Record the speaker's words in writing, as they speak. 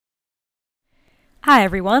Hi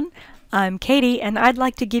everyone, I'm Katie and I'd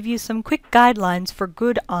like to give you some quick guidelines for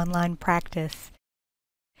good online practice.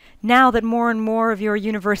 Now that more and more of your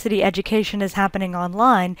university education is happening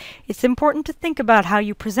online, it's important to think about how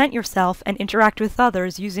you present yourself and interact with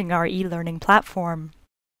others using our e-learning platform.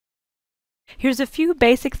 Here's a few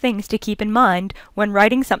basic things to keep in mind when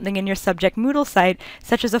writing something in your subject Moodle site,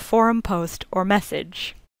 such as a forum post or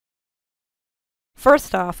message.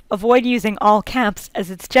 First off, avoid using all caps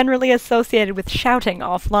as it's generally associated with shouting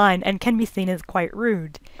offline and can be seen as quite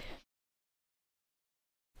rude.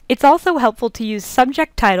 It's also helpful to use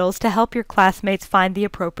subject titles to help your classmates find the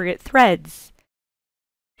appropriate threads.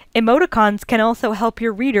 Emoticons can also help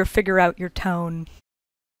your reader figure out your tone.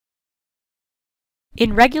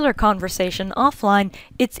 In regular conversation offline,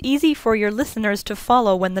 it's easy for your listeners to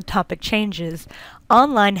follow when the topic changes.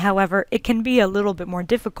 Online, however, it can be a little bit more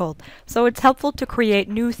difficult, so it's helpful to create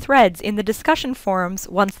new threads in the discussion forums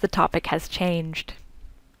once the topic has changed.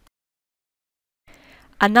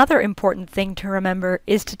 Another important thing to remember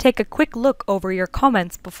is to take a quick look over your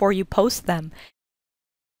comments before you post them.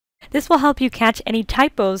 This will help you catch any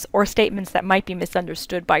typos or statements that might be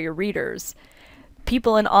misunderstood by your readers.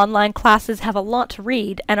 People in online classes have a lot to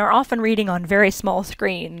read and are often reading on very small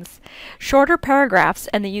screens. Shorter paragraphs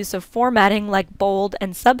and the use of formatting like bold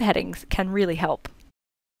and subheadings can really help.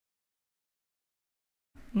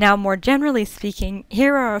 Now, more generally speaking,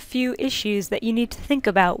 here are a few issues that you need to think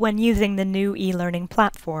about when using the new e-learning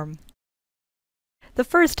platform. The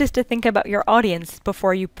first is to think about your audience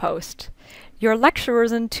before you post. Your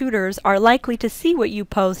lecturers and tutors are likely to see what you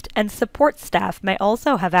post, and support staff may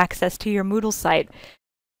also have access to your Moodle site.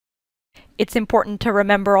 It's important to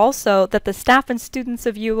remember also that the staff and students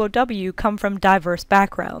of UOW come from diverse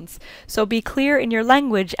backgrounds, so be clear in your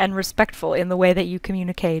language and respectful in the way that you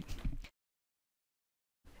communicate.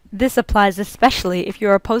 This applies especially if you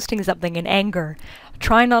are posting something in anger.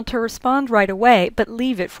 Try not to respond right away, but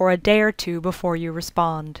leave it for a day or two before you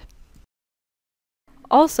respond.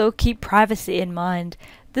 Also, keep privacy in mind.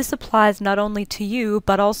 This applies not only to you,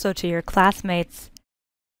 but also to your classmates.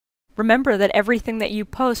 Remember that everything that you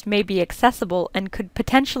post may be accessible and could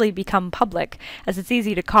potentially become public, as it's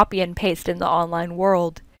easy to copy and paste in the online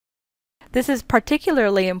world. This is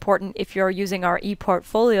particularly important if you're using our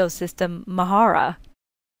e-portfolio system, Mahara.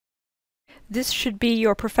 This should be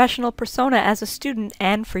your professional persona as a student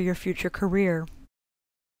and for your future career.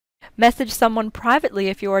 Message someone privately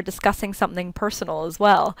if you are discussing something personal as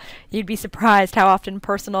well. You'd be surprised how often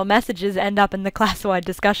personal messages end up in the class-wide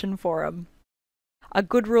discussion forum. A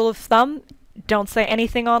good rule of thumb, don't say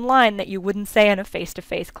anything online that you wouldn't say in a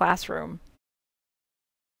face-to-face classroom.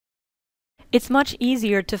 It's much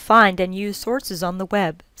easier to find and use sources on the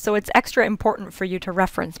web, so it's extra important for you to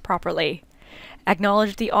reference properly.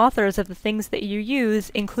 Acknowledge the authors of the things that you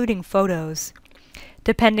use, including photos.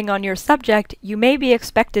 Depending on your subject, you may be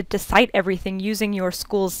expected to cite everything using your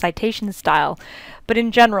school's citation style, but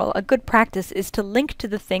in general, a good practice is to link to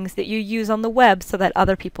the things that you use on the web so that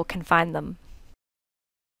other people can find them.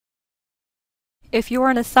 If you're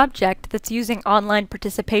in a subject that's using online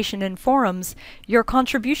participation in forums, your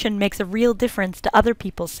contribution makes a real difference to other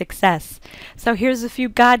people's success. So here's a few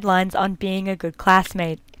guidelines on being a good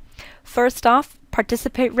classmate. First off,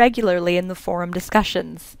 participate regularly in the forum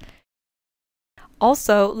discussions.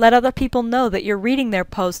 Also, let other people know that you're reading their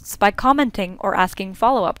posts by commenting or asking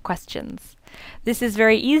follow-up questions. This is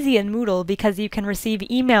very easy in Moodle because you can receive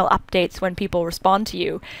email updates when people respond to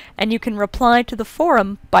you, and you can reply to the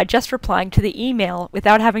forum by just replying to the email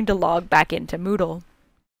without having to log back into Moodle.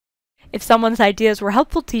 If someone's ideas were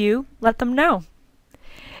helpful to you, let them know.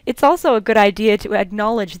 It's also a good idea to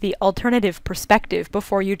acknowledge the alternative perspective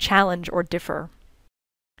before you challenge or differ.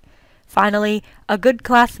 Finally, a good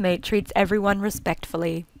classmate treats everyone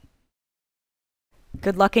respectfully.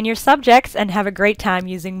 Good luck in your subjects and have a great time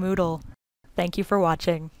using Moodle. Thank you for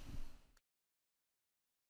watching.